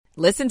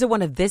Listen to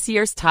one of this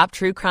year's top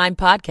true crime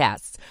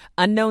podcasts.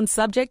 Unknown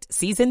Subject,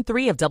 Season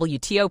 3 of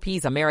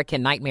WTOP's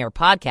American Nightmare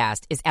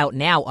podcast is out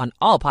now on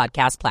all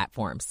podcast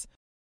platforms.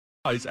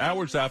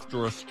 Hours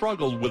after a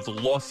struggle with the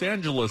Los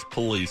Angeles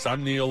police,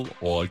 I'm Neil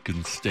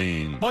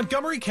Augenstein.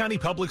 Montgomery County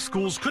Public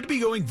Schools could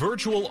be going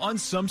virtual on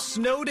some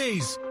snow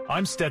days.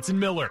 I'm Stetson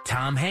Miller.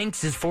 Tom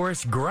Hanks is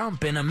Forrest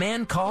Grump in A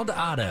Man Called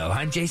Otto.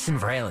 I'm Jason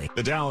Fraley.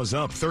 The Dow is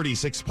up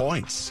 36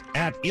 points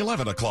at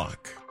 11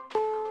 o'clock.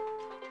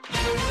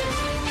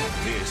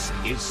 This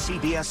is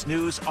CBS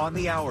News on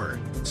the Hour,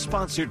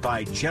 sponsored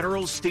by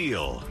General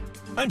Steel.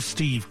 I'm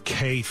Steve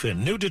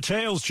Kathan. New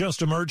details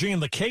just emerging in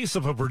the case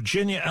of a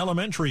Virginia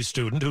elementary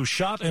student who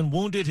shot and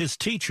wounded his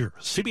teacher.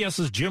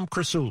 CBS's Jim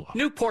Krasula.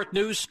 Newport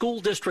News school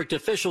district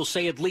officials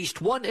say at least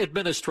one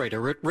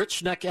administrator at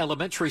Rich Neck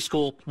Elementary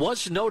School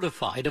was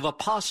notified of a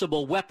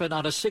possible weapon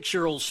on a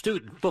 6-year-old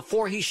student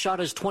before he shot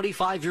his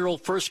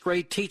 25-year-old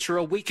first-grade teacher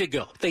a week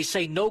ago. They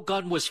say no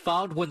gun was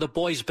found when the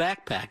boy's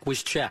backpack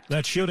was checked.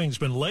 That shooting's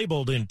been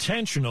labeled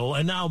intentional,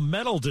 and now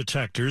metal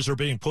detectors are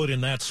being put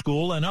in that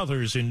school and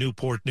others in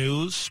Newport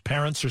News.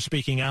 Parents are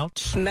speaking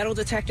out. Metal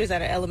detectors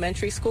at an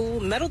elementary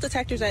school. Metal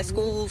detectors at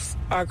schools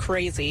are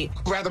crazy.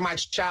 Rather my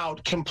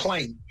child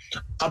complain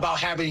about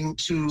having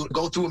to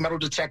go through a metal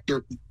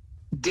detector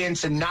than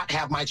to not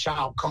have my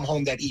child come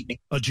home that evening.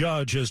 A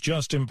judge has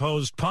just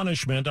imposed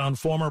punishment on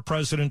former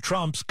President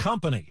Trump's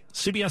company.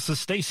 CBS's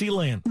Stacey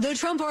Lynn. The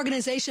Trump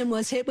Organization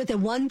was hit with a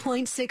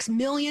 $1.6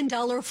 million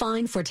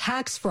fine for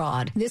tax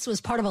fraud. This was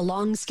part of a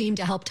long scheme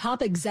to help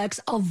top execs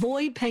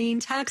avoid paying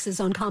taxes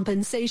on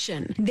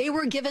compensation. They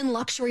were given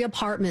luxury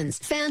apartments,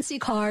 fancy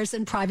cars,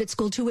 and private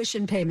school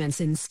tuition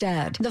payments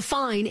instead. The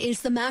fine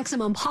is the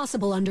maximum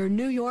possible under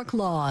New York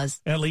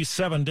laws. At least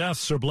 7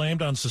 deaths are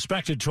blamed on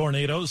suspected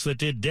tornadoes that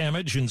did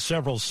damage in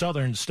several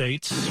southern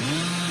states.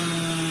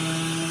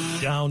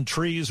 Downed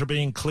trees are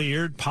being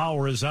cleared.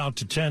 Power is out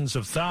to tens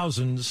of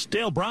thousands.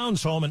 Dale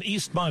Brown's home in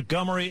East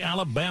Montgomery,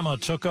 Alabama,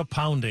 took a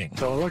pounding.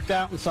 So I looked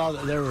out and saw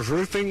that there was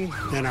roofing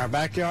in our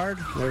backyard.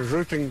 There was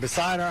roofing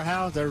beside our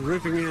house. There was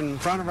roofing in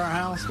front of our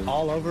house.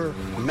 All over,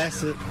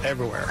 mess it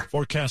everywhere.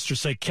 Forecasters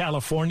say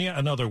California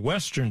and other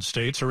western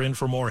states are in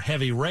for more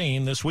heavy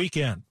rain this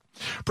weekend.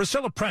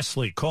 Priscilla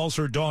Presley calls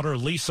her daughter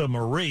Lisa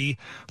Marie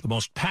the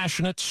most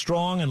passionate,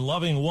 strong, and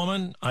loving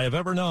woman I have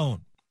ever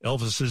known.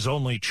 Elvis's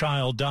only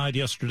child died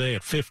yesterday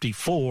at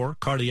 54,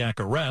 cardiac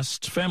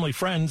arrest. Family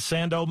friend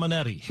Sando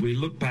Manetti. We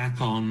look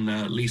back on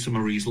Lisa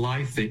Marie's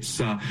life.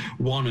 It's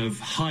one of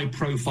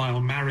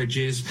high-profile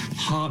marriages,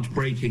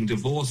 heartbreaking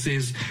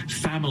divorces,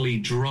 family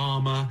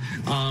drama.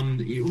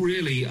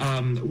 Really,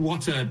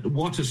 what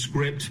a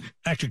script.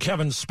 Actor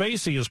Kevin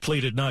Spacey has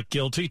pleaded not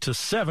guilty to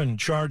 7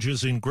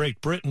 charges in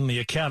Great Britain. The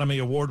Academy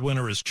Award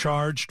winner is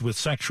charged with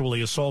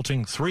sexually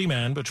assaulting 3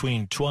 men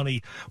between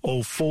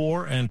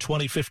 2004 and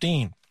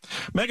 2015.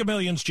 Mega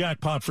Millions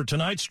jackpot for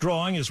tonight's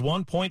drawing is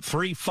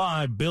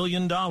 $1.35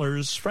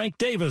 billion. Frank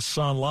Davis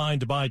online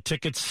to buy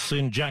tickets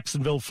in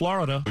Jacksonville,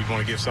 Florida. We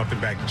want to give something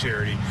back to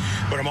charity,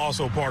 but I'm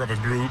also part of a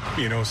group,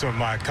 some of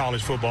my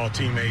college football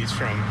teammates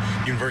from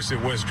University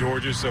of West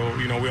Georgia. So,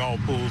 we all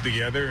pulled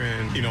together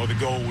and, the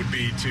goal would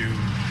be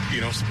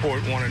to,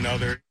 support one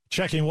another.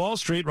 Checking Wall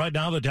Street right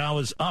now, the Dow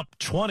is up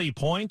 20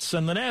 points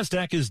and the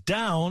NASDAQ is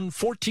down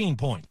 14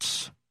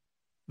 points.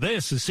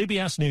 This is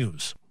CBS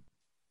News.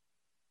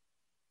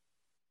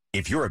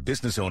 If you're a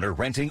business owner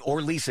renting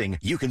or leasing,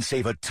 you can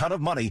save a ton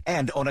of money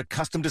and own a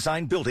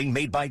custom-designed building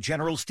made by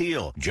General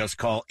Steel. Just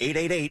call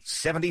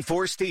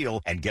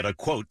 888-74-STEEL and get a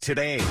quote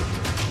today.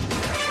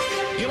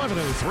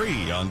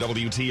 11:03 on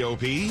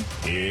WTOP.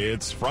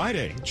 It's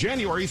Friday,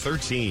 January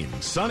 13.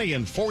 Sunny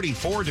and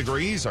 44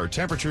 degrees. Our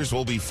temperatures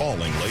will be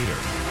falling later.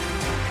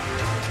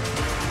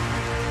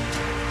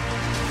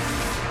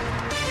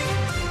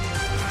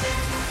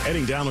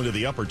 Heading down into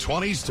the upper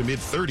 20s to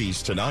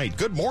mid-30s tonight.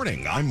 Good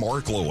morning. I'm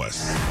Mark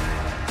Lewis.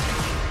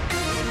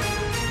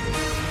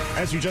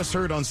 As you just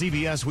heard on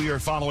CBS, we are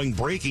following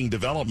breaking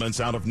developments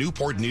out of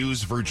Newport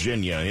News,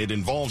 Virginia. It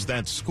involves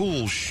that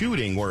school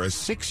shooting where a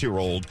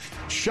 6-year-old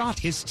shot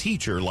his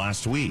teacher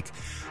last week.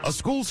 A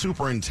school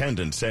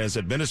superintendent says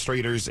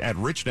administrators at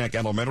Rich Neck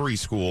Elementary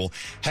School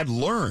had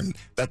learned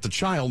that the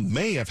child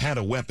may have had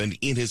a weapon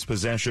in his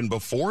possession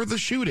before the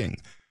shooting,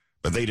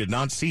 but they did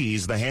not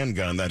seize the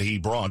handgun that he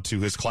brought to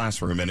his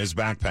classroom in his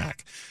backpack.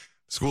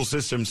 School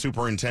system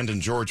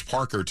superintendent George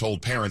Parker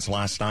told parents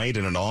last night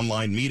in an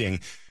online meeting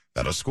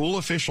that a school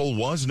official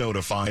was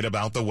notified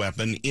about the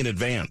weapon in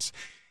advance.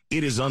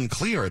 It is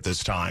unclear at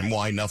this time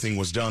why nothing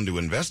was done to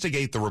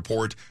investigate the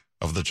report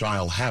of the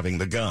child having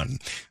the gun.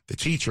 The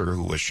teacher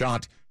who was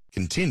shot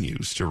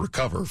continues to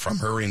recover from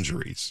her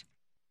injuries.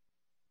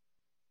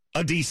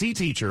 A D.C.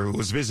 teacher who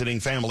was visiting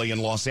family in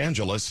Los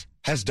Angeles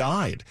has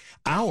died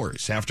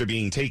hours after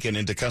being taken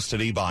into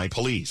custody by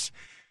police.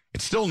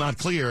 It's still not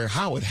clear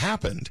how it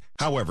happened.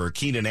 However,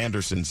 Keenan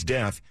Anderson's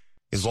death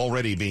is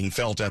already being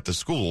felt at the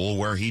school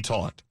where he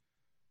taught.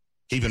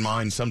 Keep in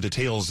mind some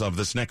details of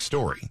this next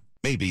story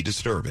may be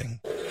disturbing.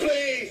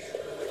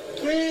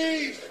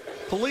 Please,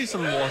 Police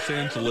in Los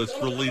Angeles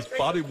released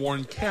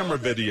body-worn camera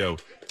video.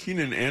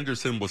 Keenan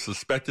Anderson was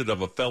suspected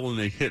of a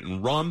felony hit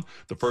and run.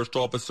 The first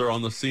officer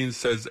on the scene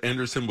says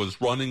Anderson was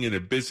running in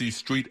a busy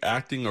street,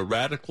 acting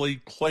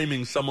erratically,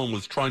 claiming someone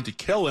was trying to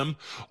kill him.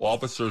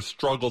 Officers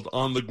struggled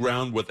on the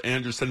ground with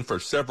Anderson for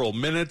several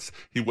minutes.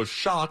 He was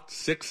shocked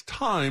 6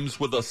 times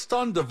with a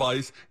stun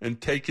device and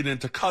taken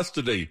into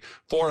custody.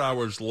 4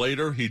 hours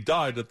later, he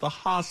died at the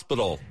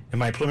hospital. In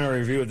my preliminary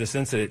review of this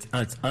incident,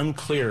 it's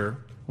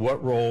unclear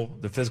what role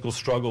the physical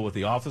struggle with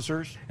the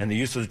officers and the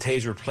use of the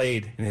taser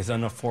played in his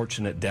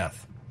unfortunate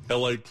death.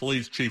 L.A.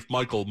 Police Chief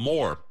Michael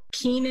Moore.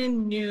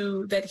 Keenan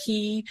knew that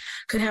he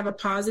could have a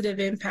positive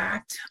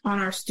impact on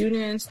our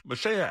students.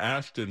 Mashaya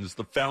Ashton is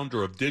the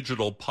founder of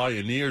Digital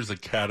Pioneers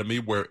Academy,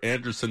 where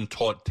Anderson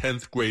taught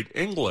 10th grade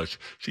English.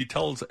 She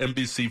tells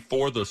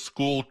NBC4 the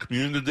school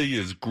community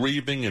is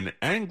grieving and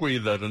angry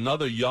that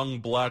another young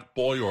black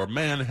boy or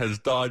man has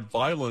died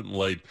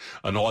violently.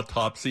 An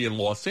autopsy in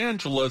Los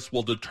Angeles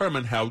will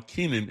determine how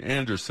Keenan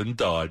Anderson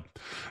died.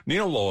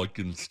 Neil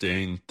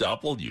Augenstein,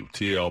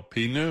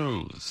 WTOP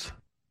News.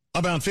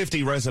 About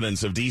 50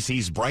 residents of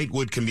D.C.'s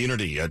Brightwood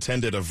community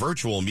attended a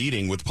virtual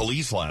meeting with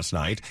police last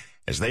night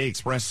as they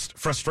expressed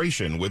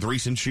frustration with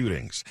recent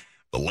shootings.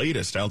 The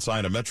latest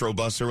outside a Metro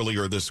bus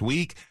earlier this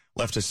week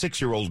left a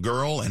 6-year-old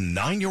girl and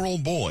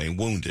 9-year-old boy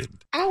wounded.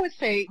 I would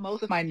say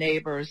most of my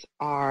neighbors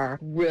are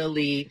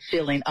really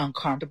feeling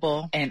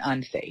uncomfortable and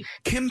unsafe.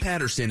 Kim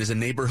Patterson is a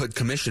neighborhood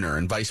commissioner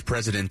and vice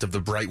president of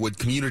the Brightwood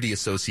Community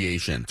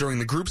Association. During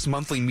the group's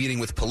monthly meeting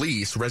with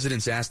police,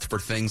 residents asked for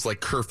things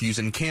like curfews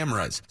and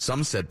cameras.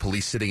 Some said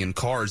police sitting in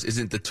cars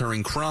isn't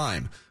deterring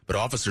crime, but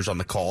officers on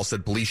the call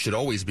said police should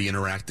always be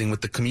interacting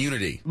with the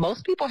community.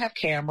 Most people have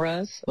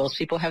cameras. Most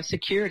people have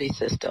security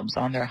systems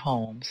on their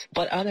homes.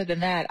 But other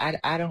than that,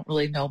 I don't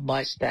really know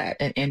much that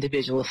an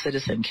individual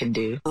citizen can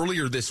do.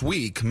 Earlier this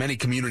week, many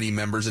community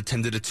members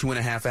attended a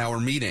 2.5-hour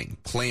meeting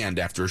planned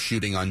after a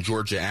shooting on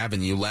Georgia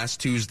Avenue last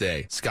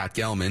Tuesday. Scott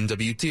Gelman,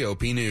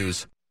 WTOP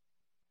News.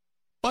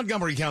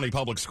 Montgomery County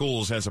Public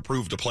Schools has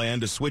approved a plan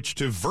to switch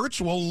to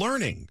virtual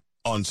learning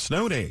on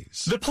snow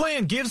days. The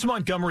plan gives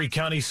Montgomery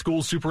County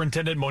School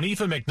Superintendent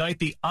Monifa McKnight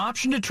the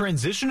option to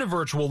transition to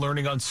virtual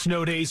learning on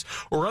snow days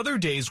or other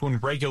days when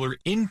regular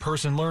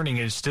in-person learning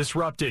is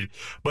disrupted.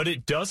 But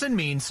it doesn't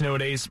mean snow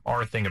days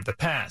are a thing of the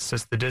past,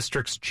 says the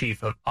district's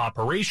chief of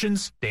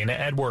operations, Dana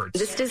Edwards.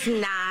 This does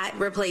not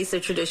replace a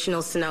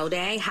traditional snow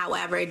day.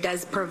 However, it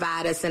does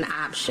provide us an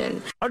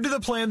option. Under the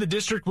plan, the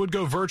district would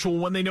go virtual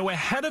when they know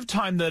ahead of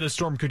time that a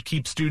storm could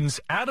keep students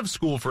out of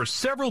school for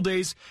several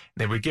days.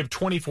 They would give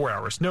 24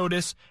 hours notice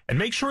and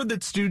make sure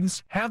that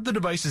students have the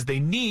devices they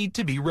need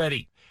to be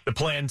ready. The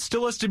plan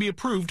still has to be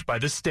approved by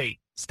the state.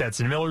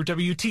 Stetson Miller,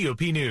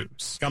 WTOP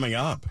News. Coming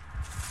up.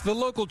 The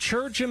local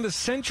church in the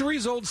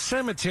centuries-old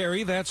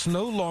cemetery that's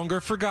no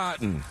longer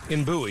forgotten.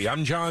 In Bowie,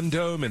 I'm John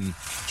Doman.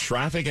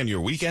 Traffic and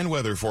your weekend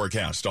weather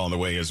forecast on the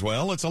way as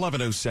well. It's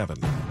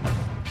 11:07.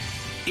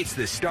 It's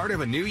the start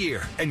of a new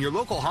year, and your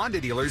local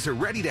Honda dealers are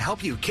ready to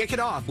help you kick it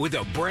off with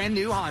a brand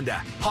new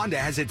Honda. Honda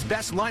has its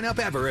best lineup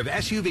ever of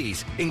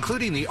SUVs,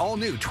 including the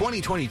all-new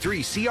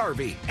 2023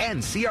 CR-V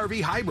and CR-V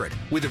Hybrid,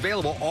 with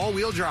available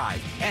all-wheel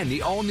drive, and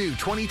the all-new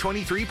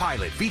 2023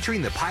 Pilot,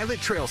 featuring the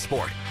Pilot Trail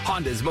Sport,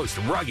 Honda's most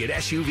rugged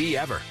SUV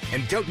ever.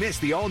 And don't miss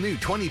the all-new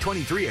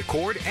 2023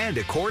 Accord and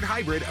Accord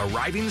Hybrid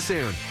arriving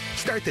soon.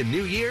 Start the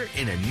new year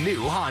in a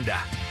new Honda.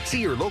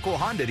 See your local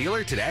Honda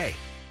dealer today.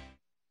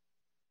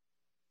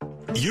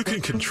 You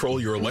can control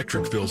your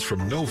electric bills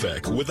from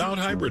Novec without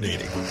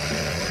hibernating.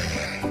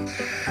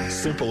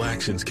 Simple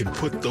actions can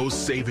put those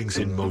savings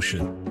in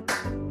motion.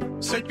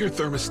 Set your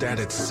thermostat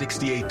at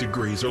 68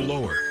 degrees or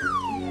lower.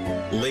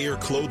 Layer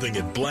clothing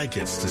and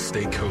blankets to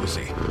stay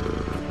cozy.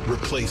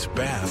 Replace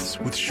baths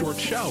with short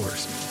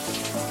showers.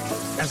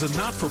 As a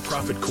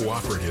not-for-profit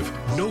cooperative,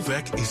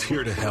 Novec is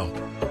here to help.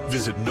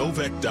 Visit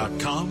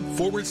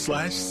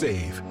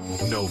Novec.com/save.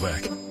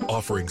 Novec,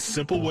 offering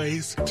simple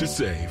ways to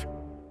save.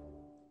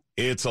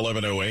 It's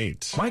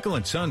 11:08. Michael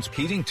and Son's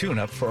heating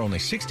tune-up for only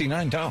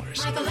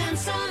 $69. Michael and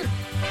Son.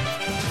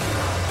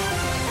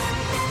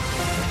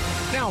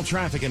 Now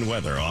traffic and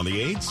weather on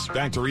the 8s.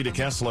 Back to Rita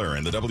Kessler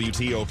in the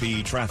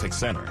WTOP Traffic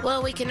Center.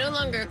 Well, we can no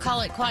longer call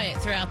it quiet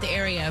throughout the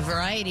area. A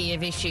variety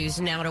of issues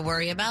now to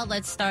worry about.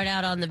 Let's start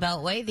out on the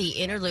Beltway. The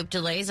Interloop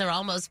delays are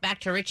almost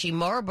back to Ritchie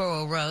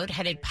Marlboro Road,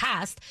 headed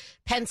past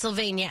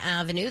Pennsylvania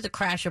Avenue. The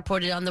crash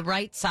reported on the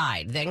right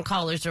side. Then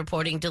callers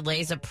reporting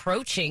delays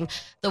approaching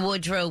the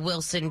Woodrow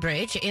Wilson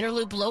Bridge.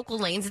 Interloop local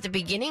lanes at the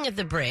beginning of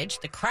the bridge.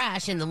 The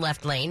crash in the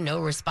left lane. No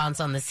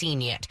response on the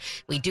scene yet.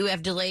 We do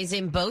have delays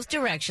in both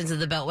directions of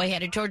the Beltway,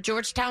 headed headed toward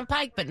Georgetown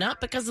Pike, but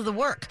not because of the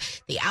work.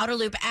 The outer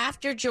loop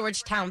after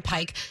Georgetown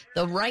Pike,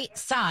 the right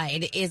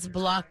side is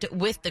blocked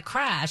with the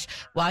crash.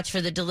 Watch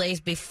for the delays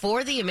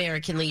before the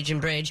American Legion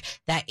Bridge.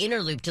 That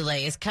inner loop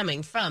delay is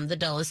coming from the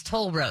Dulles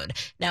Toll Road.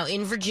 Now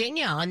in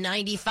Virginia on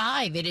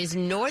 95, it is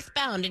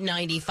northbound at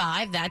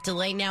 95. That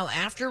delay now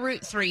after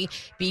Route 3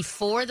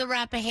 before the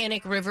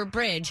Rappahannock River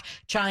Bridge,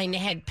 trying to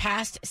head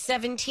past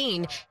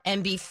 17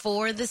 and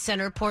before the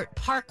Centerport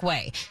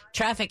Parkway.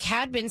 Traffic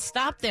had been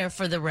stopped there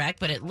for the wreck,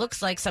 but it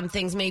looks like some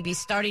things may be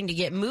starting to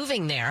get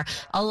moving there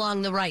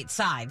along the right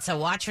side. So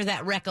watch for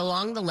that wreck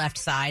along the left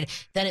side.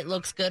 Then it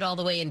looks good all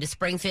the way into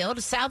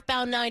Springfield.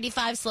 Southbound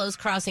 95 slows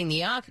crossing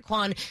the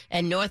Occoquan,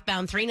 and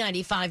northbound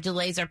 395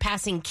 delays are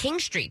passing King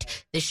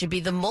Street. This should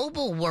be the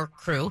mobile work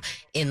crew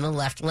in the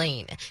left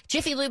lane.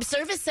 Jiffy Lube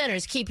service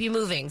centers keep you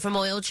moving, from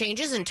oil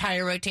changes and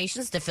tire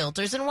rotations to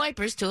filters and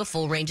wipers to a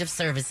full range of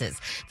services.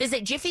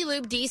 Visit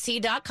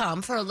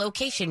JiffyLubeDC.com for a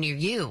location near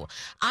you.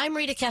 I'm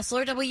Rita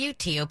Kessler,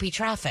 WTOP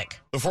Traffic.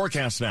 The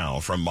forecast now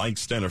from Mike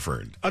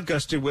Steniford. A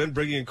gusty wind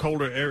bringing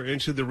colder air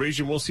into the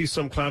region. We'll see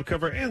some cloud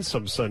cover and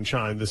some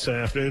sunshine this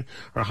afternoon.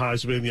 Our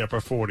highs will be in the upper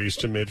 40s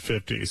to mid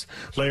 50s.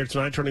 Later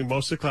tonight, turning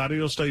mostly cloudy.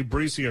 It'll stay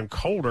breezy and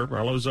colder.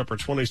 Our lows upper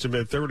 20s to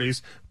mid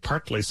 30s.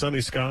 Partly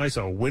sunny skies.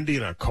 A windy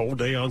and a cold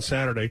day on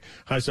Saturday.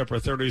 Highs upper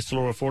 30s to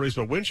lower 40s,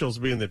 but wind chills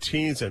will be in the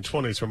teens and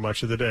 20s for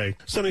much of the day.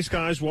 Sunny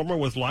skies, warmer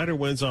with lighter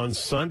winds on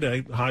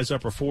Sunday. Highs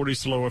upper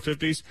 40s to lower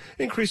 50s.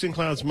 Increasing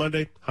clouds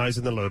Monday. Highs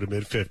in the low to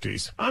mid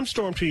 50s. I'm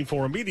Storm Team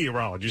 4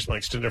 meteorologist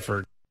Mike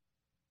Steniford.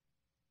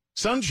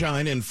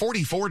 Sunshine and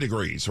 44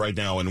 degrees right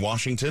now in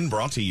Washington,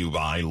 brought to you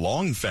by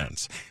Long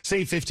Fence.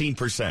 Save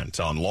 15%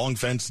 on Long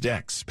Fence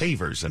decks,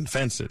 pavers, and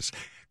fences.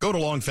 Go to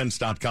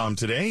longfence.com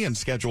today and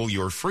schedule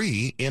your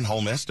free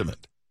in-home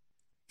estimate.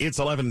 It's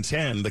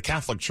 11:10. The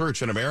Catholic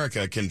Church in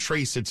America can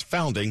trace its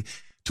founding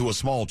to a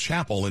small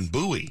chapel in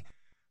Bowie.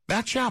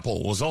 That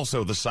chapel was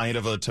also the site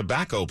of a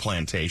tobacco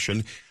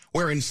plantation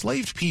where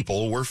enslaved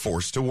people were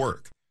forced to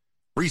work.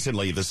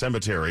 Recently, the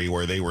cemetery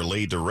where they were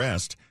laid to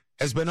rest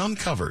has been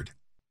uncovered.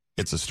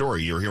 It's a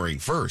story you're hearing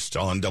first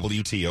on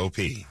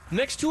WTOP.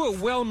 Next to a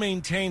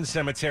well-maintained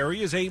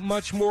cemetery is a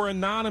much more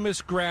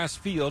anonymous grass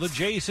field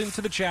adjacent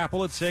to the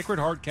chapel at Sacred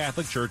Heart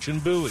Catholic Church in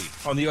Bowie.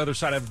 On the other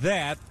side of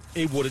that,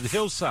 a wooded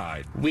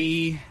hillside.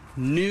 We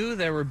knew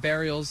there were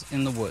burials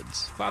in the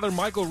woods. Father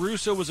Michael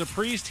Russo was a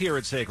priest here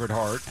at Sacred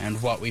Heart.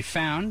 And what we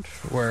found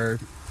were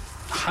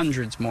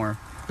hundreds more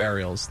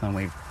burials than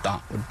we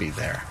thought would be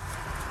there.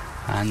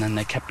 And then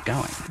they kept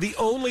going. The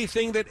only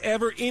thing that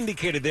ever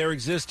indicated their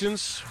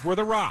existence were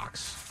the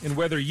rocks. And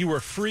whether you were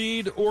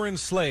freed or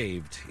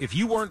enslaved, if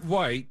you weren't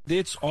white,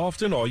 it's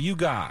often all you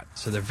got.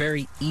 So they're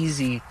very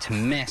easy to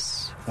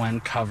miss when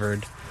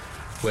covered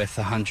with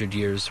 100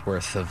 years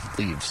worth of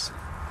leaves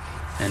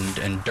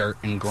and dirt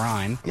and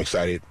grime. I'm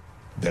excited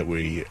that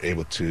we're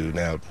able to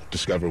now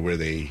discover where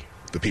the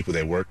people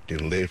that worked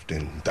and lived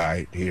and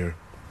died here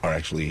are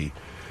actually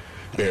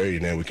buried,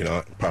 and then we can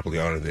properly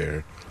honor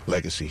their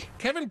legacy.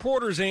 Kevin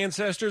Porter's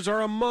ancestors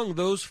are among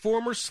those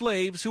former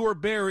slaves who are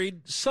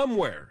buried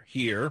somewhere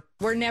here.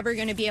 We're never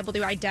going to be able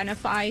to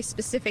identify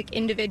specific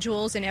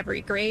individuals in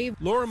every grave.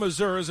 Laura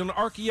Mazur is an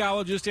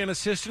archaeologist and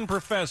assistant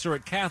professor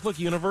at Catholic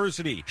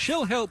University.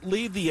 She'll help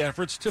lead the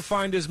efforts to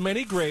find as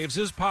many graves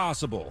as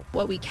possible.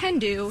 What we can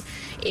do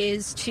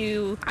is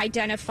to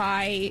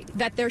identify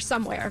that they're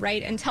somewhere,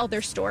 right, and tell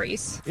their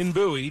stories. In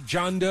Bowie,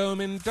 John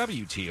Doman,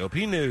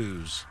 WTOP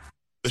News.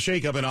 The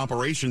shakeup in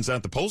operations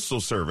at the Postal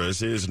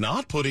Service is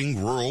not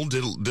putting rural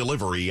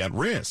delivery at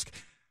risk.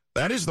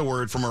 That is the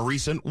word from a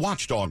recent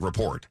Watchdog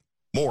report.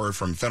 More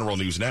from Federal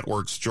News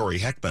Network's Jory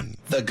Heckman.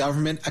 The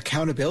Government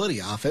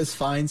Accountability Office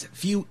finds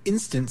few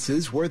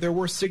instances where there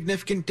were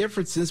significant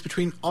differences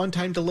between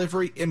on-time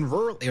delivery in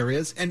rural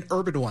areas and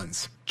urban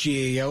ones.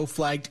 GAO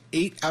flagged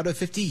 8 out of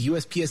 50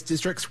 USPS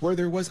districts where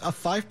there was a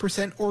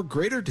 5% or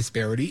greater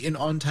disparity in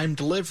on-time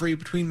delivery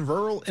between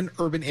rural and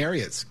urban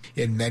areas.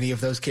 In many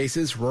of those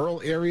cases, rural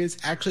areas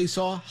actually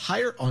saw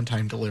higher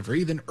on-time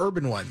delivery than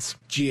urban ones.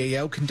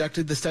 GAO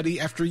conducted the study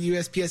after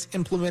USPS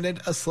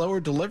implemented a slower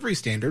delivery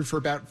standard for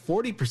about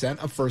 40%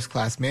 of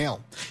first-class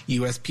mail.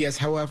 USPS,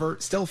 however,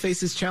 still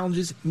faces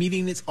challenges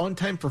meeting its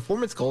on-time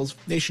performance goals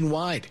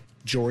nationwide.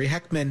 Jory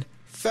Heckman,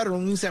 Federal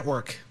News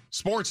Network.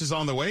 Sports is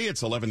on the way.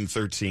 It's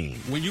 11:13.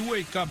 When you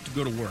wake up to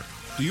go to work,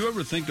 do you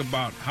ever think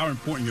about how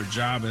important your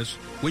job is?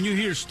 When you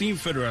hear steam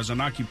fitter as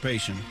an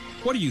occupation,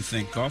 what do you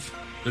think of?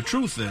 The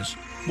truth is,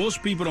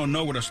 most people don't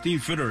know what a steam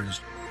fitter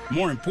is.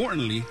 More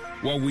importantly,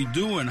 what we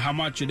do and how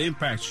much it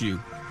impacts you.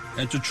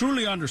 And to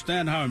truly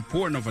understand how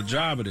important of a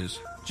job it is,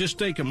 just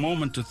take a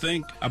moment to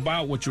think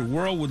about what your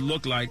world would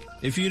look like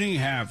if you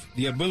didn't have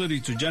the ability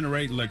to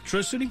generate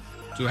electricity,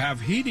 to have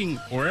heating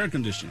or air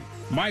conditioning,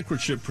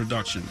 microchip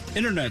production,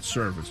 internet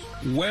service,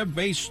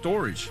 web-based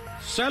storage,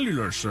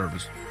 cellular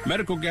service,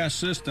 medical gas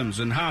systems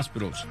in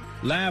hospitals,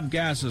 lab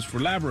gases for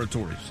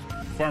laboratories,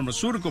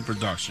 pharmaceutical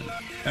production,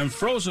 and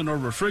frozen or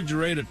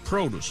refrigerated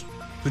produce.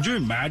 Could you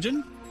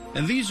imagine?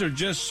 And these are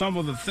just some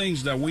of the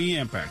things that we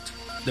impact.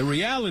 The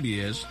reality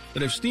is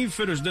that if steam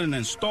fitters didn't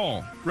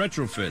install,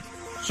 retrofit,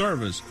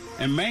 service,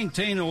 and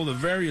maintain all the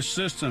various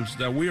systems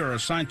that we are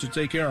assigned to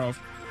take care of,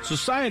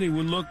 society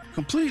would look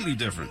completely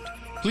different.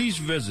 Please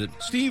visit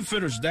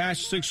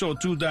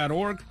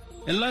steamfitters-602.org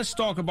and let's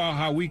talk about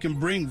how we can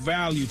bring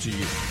value to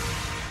you.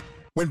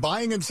 When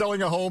buying and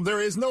selling a home, there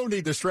is no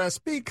need to stress.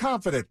 Be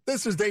confident.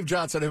 This is Dave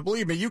Johnson, and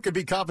believe me, you can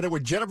be confident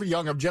with Jennifer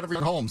Young of Jennifer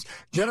Young Homes.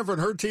 Jennifer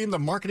and her team, the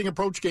marketing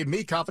approach gave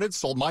me confidence,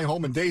 sold my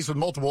home in days with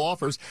multiple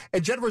offers,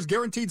 and Jennifer's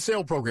guaranteed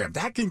sale program.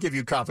 That can give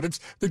you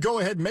confidence to go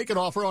ahead and make an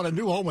offer on a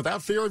new home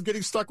without fear of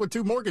getting stuck with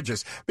 2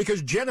 mortgages,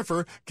 because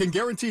Jennifer can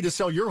guarantee to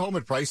sell your home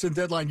at price and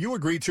deadline you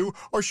agree to,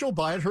 or she'll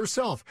buy it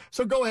herself.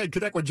 So go ahead,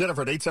 connect with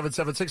Jennifer at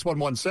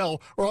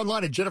 877-611-SELL or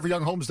online at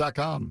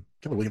jenniferyounghomes.com.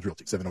 Keller Williams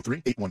Realty,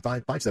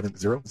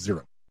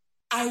 703-815-5700.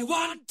 I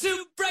want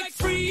to break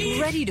free.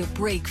 Ready to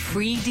break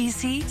free,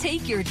 DC?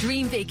 Take your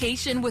dream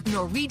vacation with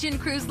Norwegian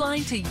Cruise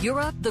Line to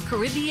Europe, the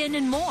Caribbean,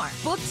 and more.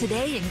 Book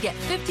today and get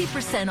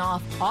 50%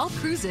 off all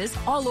cruises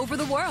all over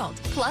the world.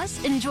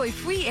 Plus, enjoy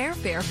free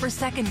airfare for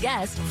second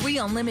guests, free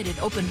unlimited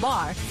open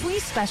bar, free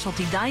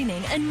specialty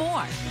dining, and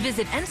more.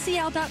 Visit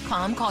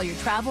ncl.com, call your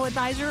travel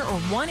advisor, or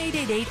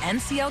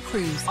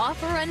 1-888-NCL-CRUISE.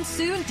 Offer ends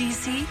soon,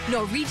 DC.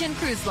 Norwegian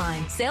Cruise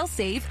Line. Sail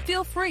safe,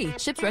 feel free.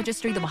 Ships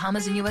registry the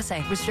Bahamas and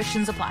USA.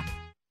 Restrictions apply.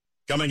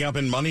 Coming up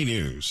in Money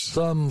News.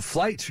 Some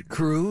flight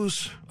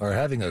crews are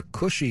having a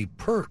cushy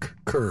perk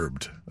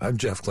curbed. I'm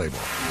Jeff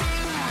Claiborne.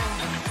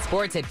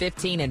 Sports at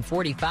 15 and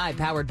 45,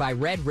 powered by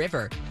Red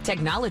River.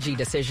 Technology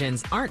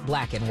decisions aren't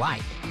black and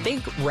white.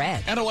 Think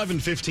red. At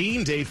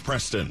 11:15, Dave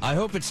Preston. I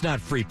hope it's not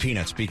free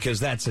peanuts, because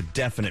that's a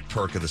definite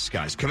perk of the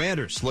skies.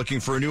 Commanders looking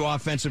for a new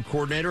offensive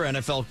coordinator.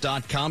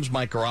 NFL.com's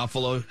Mike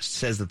Garofalo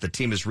says that the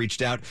team has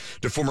reached out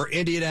to former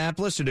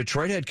Indianapolis and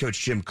Detroit head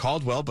coach Jim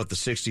Caldwell, but the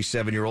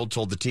 67-year-old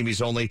told the team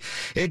he's only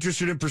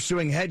interested in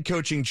pursuing head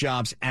coaching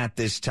jobs at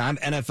this time.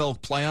 NFL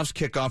playoffs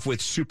kick off with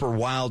Super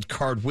Wild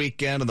Card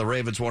Weekend, and the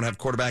Ravens won't have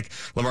quarterback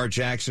Lamar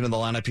Jackson in the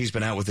lineup. He's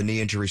been out with a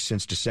knee injury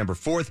since December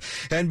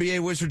 4th. NBA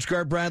Wizards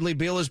guard Bradley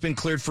Beal has been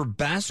cleared for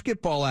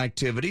basketball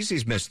activities.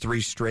 He's missed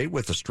 3 straight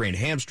with a strained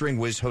hamstring.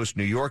 Wiz host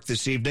New York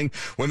this evening.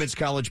 Women's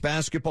college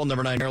basketball,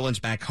 number 9 Maryland's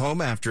back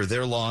home after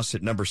their loss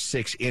at number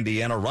 6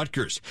 Indiana.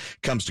 Rutgers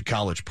comes to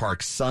College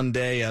Park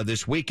Sunday.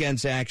 This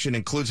weekend's action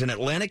includes an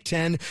Atlantic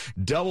 10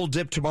 double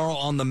dip tomorrow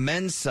on the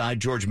men's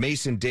side. George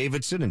Mason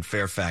Davidson in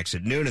Fairfax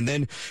at noon, and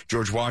then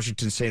George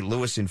Washington St.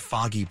 Louis in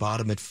Foggy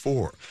Bottom at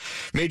 4.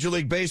 Major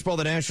League Baseball,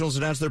 the Nationals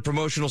announced their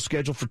promotional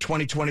schedule for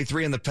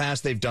 2023. In the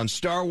past, they've done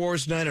Star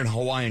Wars Night and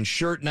Hawaiian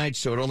Shirt Night,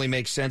 so it only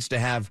makes sense to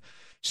have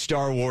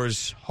Star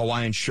Wars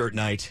Hawaiian Shirt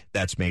Night.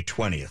 That's May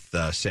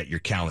 20th. Set your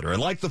calendar.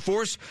 And like the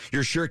Force,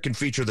 your shirt can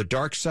feature the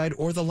dark side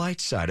or the light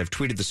side. I've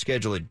tweeted the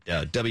schedule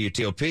at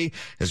WTOP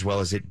as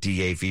well as at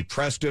DAV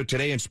Presto.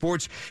 Today in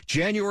sports,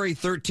 January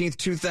 13th,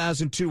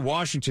 2002,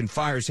 Washington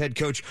fires head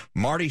coach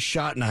Marty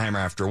Schottenheimer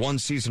after 1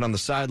 season on the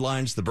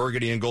sidelines. The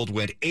Burgundy and Gold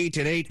went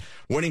 8-8,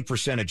 winning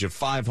percentage of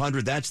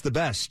 .500. That's the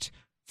best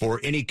for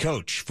any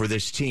coach for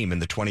this team in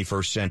the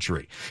 21st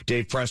century.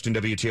 Dave Preston,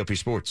 WTOP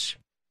Sports.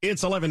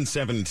 It's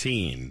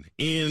 11:17.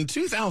 In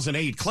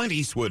 2008, Clint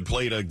Eastwood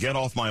played a Get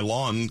Off My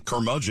Lawn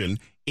curmudgeon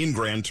in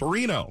Gran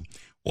Torino.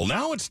 Well,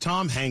 now it's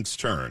Tom Hanks'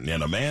 turn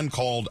in A Man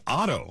Called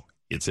Otto.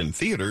 It's in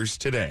theaters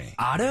today.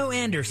 Otto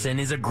Anderson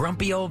is a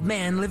grumpy old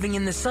man living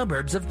in the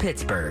suburbs of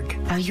Pittsburgh.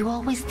 Are you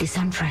always this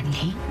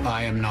unfriendly?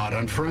 I am not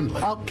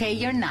unfriendly. Okay,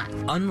 you're not.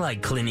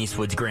 Unlike Clint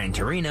Eastwood's Gran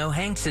Torino,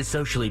 Hanks is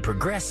socially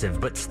progressive,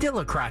 but still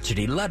a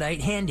crotchety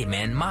Luddite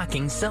handyman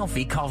mocking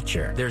selfie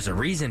culture. There's a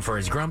reason for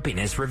his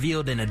grumpiness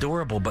revealed in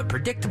adorable but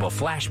predictable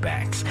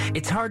flashbacks.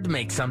 It's hard to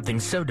make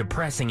something so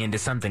depressing into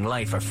something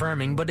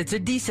life-affirming, but it's a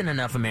decent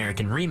enough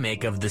American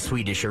remake of the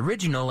Swedish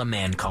original A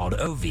Man Called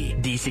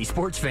Ove. DC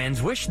sports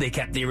fans wish they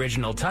kept the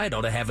original title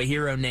to have a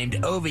hero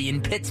named Ove in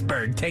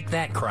Pittsburgh. Take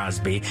that,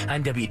 Crosby.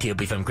 I'm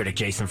WTOP film critic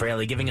Jason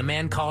Fraley, giving A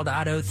Man Called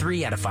Otto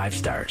 3 out of 5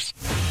 stars.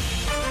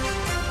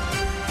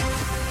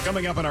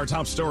 Coming up in our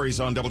top stories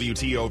on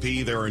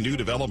WTOP, there are new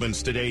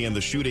developments today in the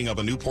shooting of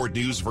a Newport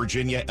News,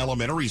 Virginia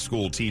elementary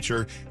school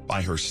teacher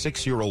by her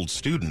 6-year-old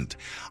student.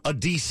 A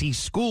D.C.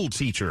 school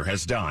teacher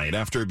has died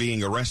after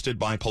being arrested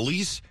by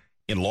police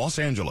in Los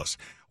Angeles.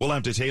 We'll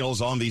have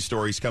details on these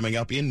stories coming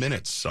up in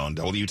minutes on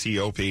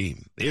WTOP.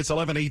 It's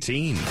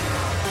 11:18.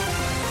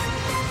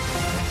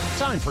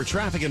 Time for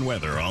traffic and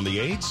weather on the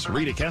 8s.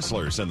 Rita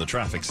Kessler's in the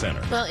traffic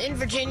center. Well, in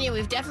Virginia,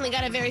 we've definitely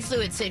got a very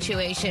fluid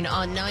situation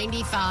on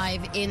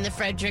 95 in the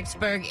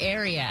Fredericksburg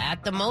area.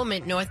 At the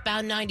moment,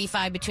 northbound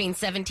 95 between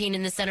 17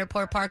 and the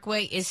Centerport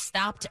Parkway is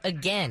stopped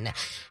again.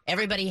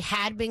 Everybody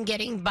had been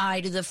getting by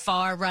to the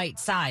far right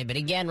side, but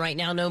again, right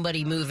now,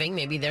 nobody moving.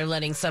 Maybe they're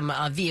letting some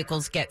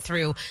vehicles get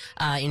through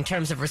in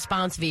terms of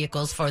response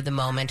vehicles for the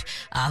moment.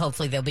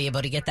 Hopefully, they'll be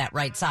able to get that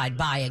right side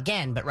by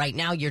again. But right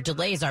now, your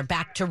delays are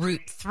back to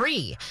Route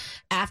 3.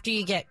 After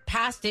you get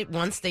past it,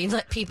 once they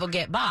let people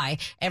get by,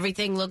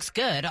 everything looks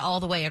good all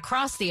the way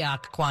across the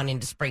Occoquan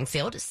into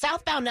Springfield.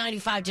 Southbound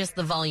 95, just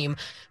the volume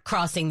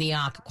crossing the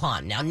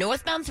Occoquan. Now,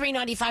 northbound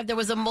 395, there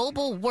was a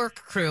mobile work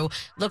crew.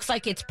 Looks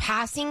like it's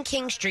passing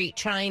King Street,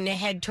 trying to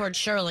head towards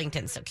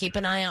Shirlington. So keep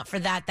an eye out for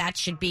that. That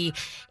should be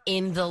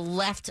in the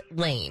left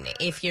lane.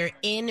 If you're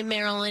in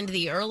Maryland,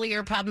 the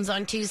earlier problems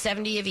on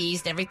 270 of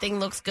East, everything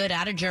looks good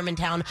out of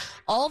Germantown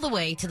all the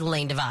way to the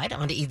lane divide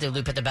onto either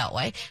loop of the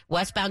Beltway.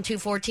 Westbound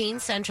 214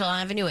 Central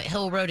Avenue at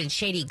Hill Road and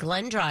Shady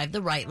Glen Drive,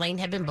 the right lane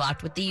had been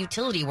blocked with the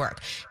utility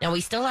work. Now,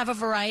 we still have a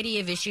variety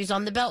of issues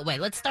on the Beltway.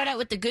 Let's start out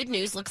with the good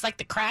news. Looks like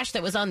the crash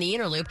that was on the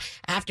inner loop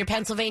after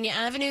Pennsylvania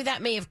Avenue,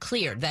 that may have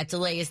cleared. That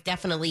delay is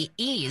definitely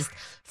eased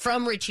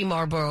from Ritchie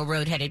Marlboro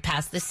Road headed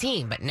past the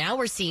scene. But now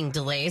we're seeing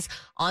delays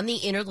on the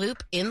inner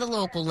loop in the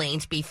local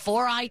lanes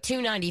before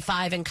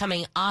I-295 and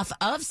coming off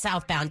of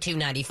southbound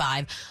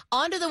 295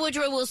 onto the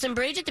Woodrow Wilson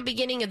Bridge. At the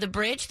beginning of the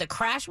bridge, the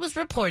crash was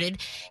reported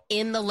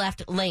in the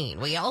left lane.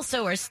 We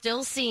also are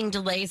still seeing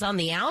delays on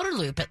the outer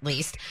loop, at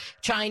least,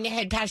 trying to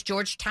head past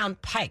Georgetown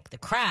Pike. The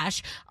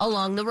crash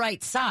along the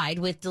right side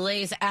with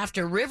delays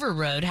after River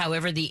Road.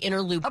 However, the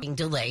inner looping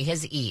delay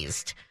has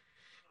eased.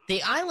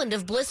 The island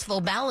of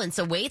blissful balance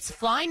awaits.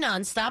 Fly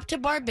nonstop to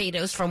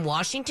Barbados from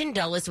Washington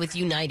Dulles with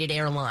United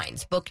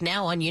Airlines. Book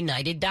now on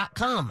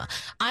United.com.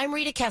 I'm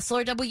Rita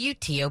Kessler,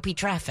 WTOP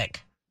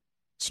Traffic.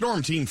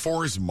 Storm Team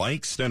 4's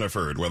Mike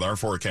Steniford with our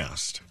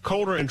forecast.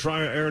 Colder and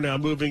drier air now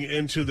moving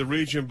into the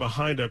region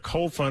behind a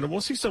cold front, and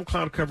we'll see some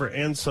cloud cover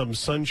and some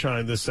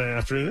sunshine this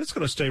afternoon. It's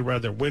going to stay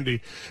rather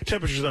windy.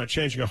 Temperatures not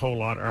changing a whole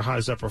lot. Our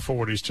highs upper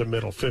 40s to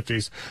middle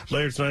 50s.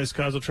 Later tonight,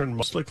 skies will turn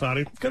mostly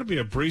cloudy. It's going to be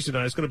a breezy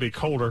night. It's going to be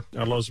colder.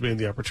 Our lows will be in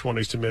the upper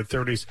 20s to mid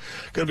 30s.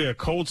 Going to be a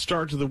cold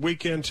start to the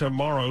weekend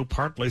tomorrow.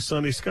 Partly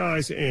sunny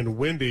skies and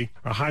windy.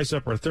 Our highs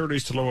upper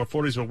 30s to lower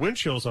 40s. But wind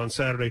chills on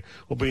Saturday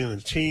will be in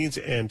the teens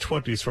and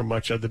 20s for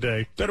much of the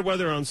day. Better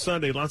weather on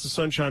Sunday. Lots of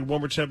sunshine,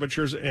 warmer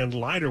temperatures, and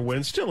lighter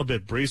winds. Still a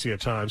bit breezy at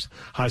times.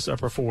 Highs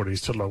upper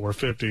 40s to lower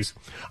 50s.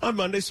 On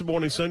Monday, some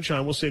morning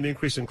sunshine. We'll see an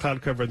increase in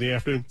cloud cover in the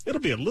afternoon. It'll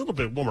be a little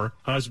bit warmer.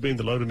 Highs will be in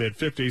the low to mid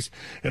 50s.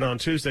 And on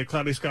Tuesday,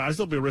 cloudy skies.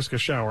 There'll be a risk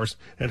of showers,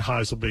 and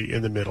highs will be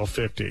in the middle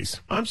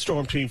 50s. I'm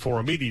Storm Team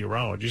 4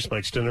 meteorologist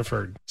Mike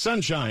Steniford.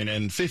 Sunshine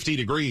and 50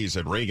 degrees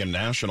at Reagan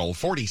National,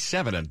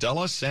 47 at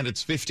Dulles, and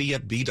it's 50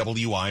 at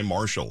BWI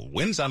Marshall.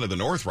 Winds out of the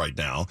north right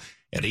now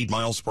at 8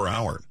 miles per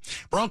hour.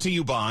 Brought to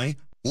you by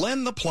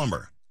Len the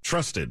Plumber.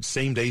 Trusted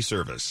same-day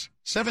service,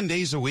 7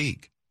 days a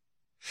week.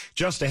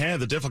 Just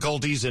ahead, the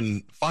difficulties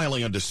in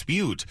filing a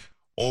dispute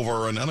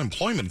over an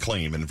unemployment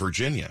claim in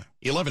Virginia.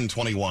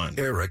 11:21.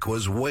 Eric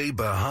was way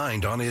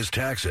behind on his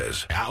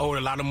taxes. I owed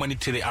a lot of money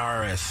to the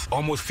IRS,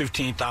 almost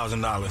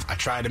 $15,000. I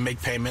tried to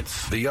make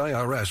payments. The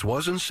IRS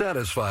wasn't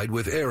satisfied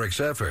with Eric's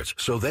efforts,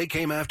 so they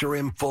came after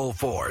him full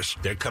force.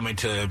 They're coming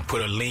to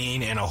put a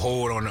lien and a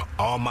hold on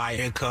all my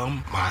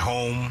income, my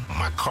home,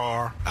 my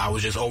car. I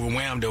was just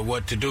overwhelmed at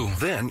what to do.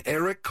 Then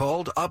Eric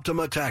called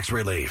Optima Tax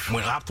Relief.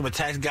 When Optima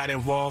Tax got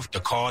involved, the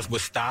calls would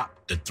stop,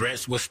 the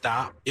threats would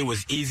stop. It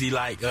was easy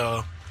like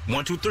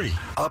 1, 2, 3.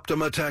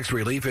 Optima Tax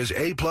Relief is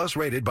A+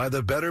 rated by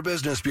the Better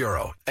Business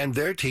Bureau, and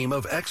their team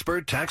of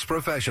expert tax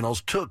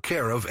professionals took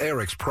care of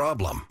Eric's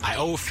problem. I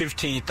owe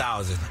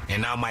 $15,000,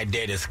 and now my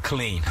debt is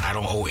clean. I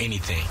don't owe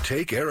anything.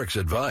 Take Eric's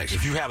advice.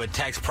 If you have a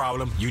tax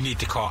problem, you need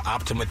to call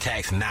Optima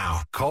Tax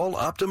now. Call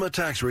Optima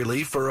Tax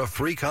Relief for a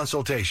free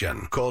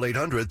consultation. Call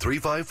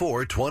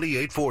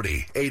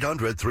 800-354-2840.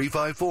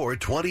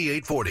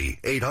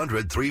 800-354-2840.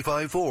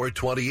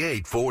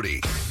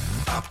 800-354-2840.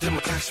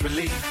 Optima Tax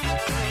Relief.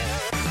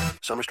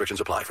 Some restrictions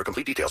apply. For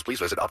complete details,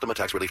 please visit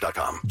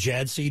OptimaTaxRelief.com.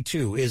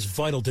 JADC2 is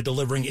vital to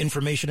delivering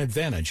information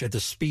advantage at the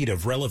speed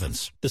of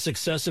relevance. The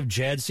success of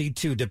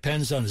JADC2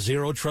 depends on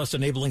zero trust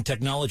enabling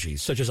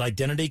technologies such as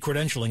identity,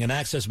 credentialing, and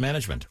access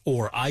management,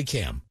 or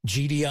ICAM.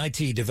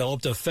 GDIT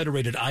developed a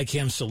federated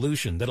ICAM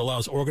solution that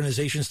allows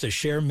organizations to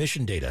share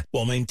mission data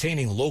while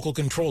maintaining local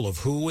control of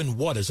who and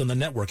what is on the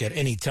network at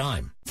any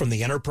time. From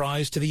the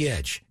enterprise to the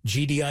edge,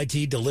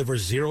 GDIT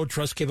delivers zero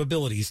trust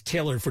capabilities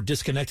tailored for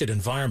disconnected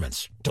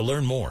environments. To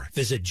learn more,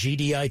 visit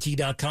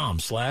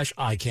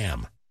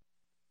gdit.com/ICAM.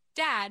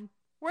 Dad,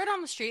 word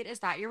on the street is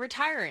that you're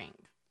retiring.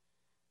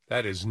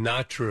 That is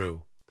not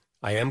true.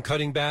 I am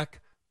cutting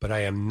back, but I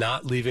am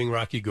not leaving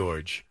Rocky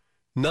Gorge.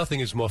 Nothing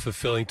is more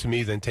fulfilling to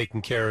me than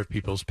taking care of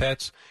people's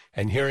pets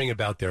and hearing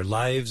about their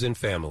lives and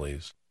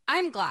families.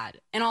 I'm glad,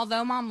 and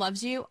although Mom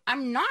loves you,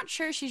 I'm not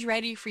sure she's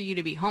ready for you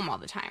to be home all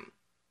the time.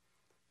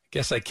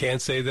 Guess I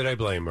can't say that I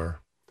blame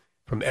her.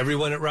 From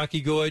everyone at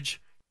Rocky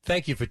Gorge,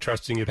 thank you for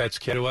trusting your pet's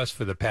care to us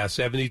for the past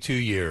 72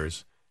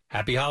 years.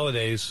 Happy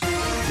holidays.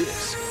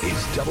 This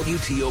is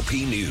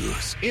WTOP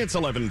News. It's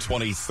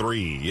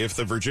 11:23. If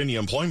the Virginia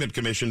Employment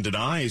Commission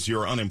denies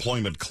your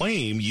unemployment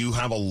claim, you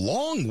have a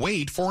long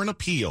wait for an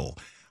appeal.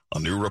 A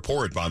new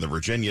report by the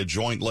Virginia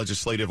Joint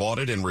Legislative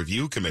Audit and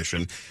Review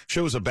Commission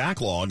shows a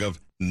backlog of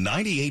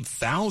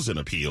 98,000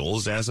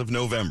 appeals as of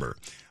November.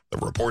 The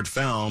report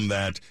found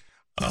that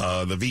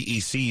the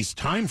VEC's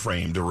time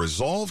frame to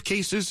resolve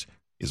cases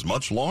is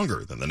much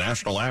longer than the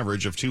national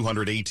average of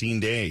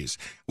 218 days,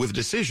 with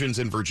decisions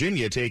in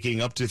Virginia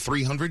taking up to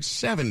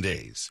 307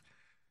 days.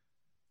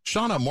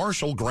 Shauna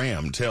Marshall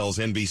Graham tells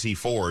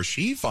NBC4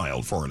 she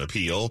filed for an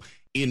appeal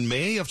in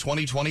May of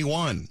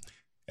 2021.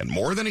 And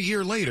more than a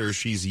year later,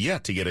 she's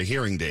yet to get a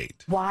hearing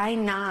date. Why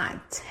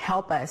not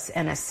help us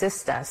and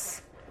assist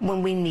us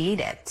when we need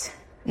it?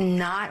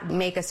 Not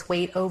make us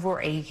wait over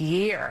a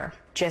year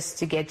just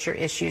to get your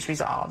issues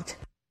resolved.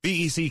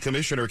 BEC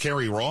Commissioner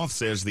Carrie Roth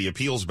says the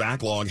appeals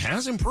backlog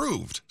has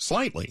improved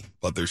slightly,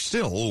 but there's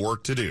still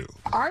work to do.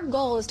 Our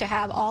goal is to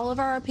have all of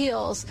our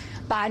appeals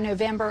by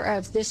November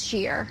of this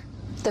year,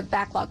 the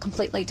backlog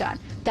completely done.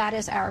 That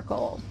is our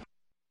goal.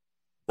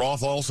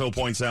 Roth also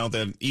points out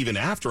that even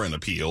after an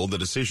appeal, the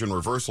decision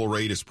reversal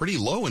rate is pretty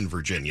low in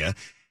Virginia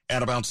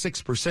at about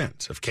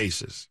 6% of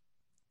cases.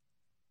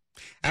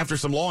 After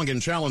some long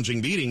and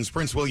challenging meetings,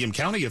 Prince William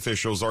County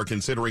officials are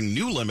considering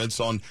new limits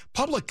on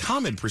public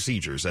comment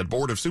procedures at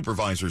Board of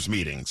Supervisors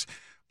meetings.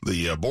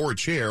 The board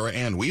chair,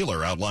 Ann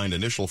Wheeler, outlined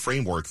initial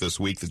framework this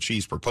week that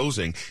she's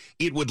proposing.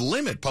 It would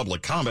limit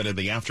public comment in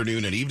the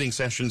afternoon and evening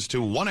sessions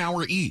to 1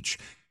 hour each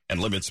and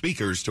limit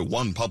speakers to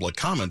 1 public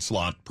comment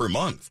slot per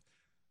month.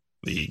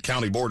 The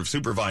County Board of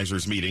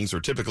Supervisors meetings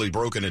are typically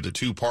broken into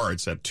 2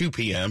 parts at 2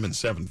 p.m. and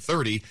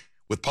 7:30,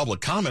 with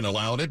public comment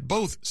allowed at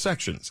both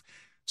sections.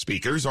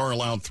 Speakers are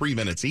allowed 3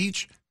 minutes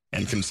each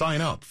and can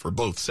sign up for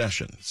both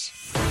sessions.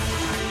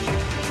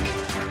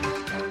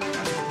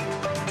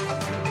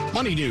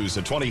 Money news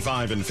at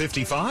 25 and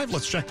 55.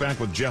 Let's check back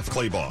with Jeff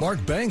Claybaugh.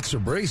 Mark, banks are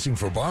bracing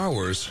for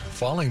borrowers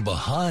falling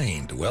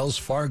behind. Wells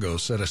Fargo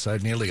set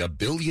aside nearly $1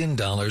 billion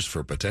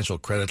for potential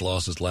credit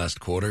losses last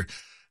quarter.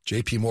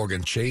 J.P.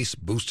 Morgan Chase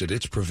boosted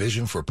its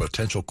provision for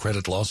potential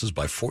credit losses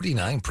by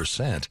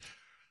 49%.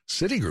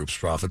 Citigroup's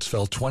profits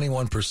fell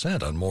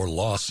 21% on more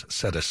loss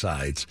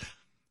set-asides.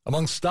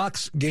 Among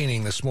stocks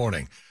gaining this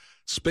morning,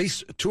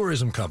 space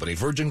tourism company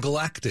Virgin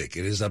Galactic,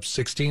 it is up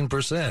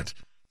 16%.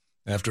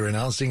 After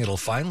announcing it'll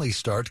finally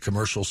start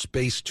commercial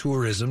space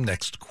tourism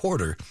next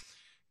quarter.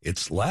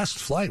 Its last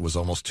flight was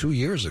almost 2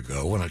 years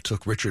ago when it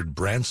took Richard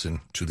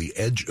Branson to the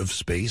edge of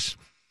space.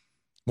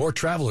 More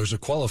travelers are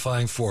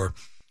qualifying for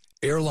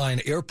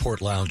airline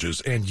airport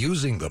lounges and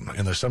using them,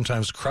 and they're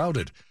sometimes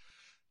crowded.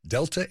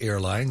 Delta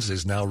Airlines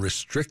is now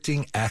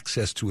restricting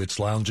access to its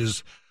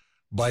lounges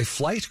by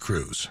flight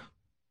crews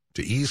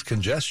to ease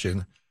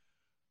congestion.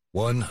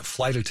 One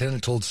flight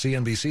attendant told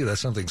CNBC that's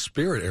something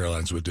Spirit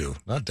Airlines would do,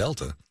 not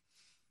Delta.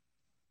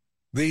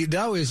 The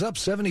Dow is up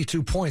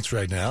 72 points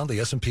right now. The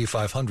S&P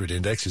 500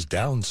 index is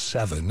down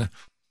 7.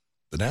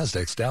 The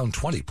Nasdaq's down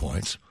 20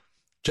 points.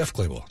 Jeff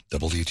Claybaugh,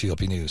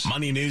 WTOP News.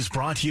 Money News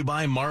brought to you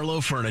by Marlowe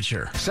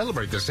Furniture.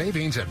 Celebrate the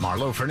savings at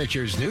Marlowe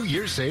Furniture's New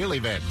Year's Sale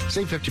event.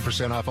 Save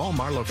 50% off all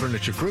Marlowe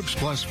Furniture groups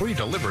plus free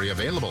delivery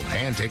available.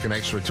 And take an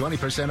extra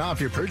 20%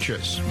 off your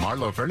purchase.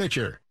 Marlowe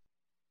Furniture.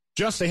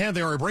 Just ahead,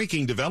 there are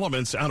breaking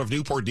developments out of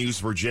Newport News,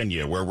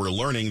 Virginia, where we're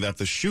learning that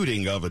the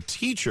shooting of a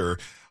teacher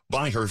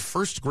by her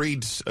first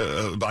grade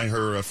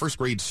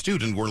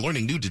student, we're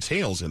learning new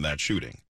details in that shooting.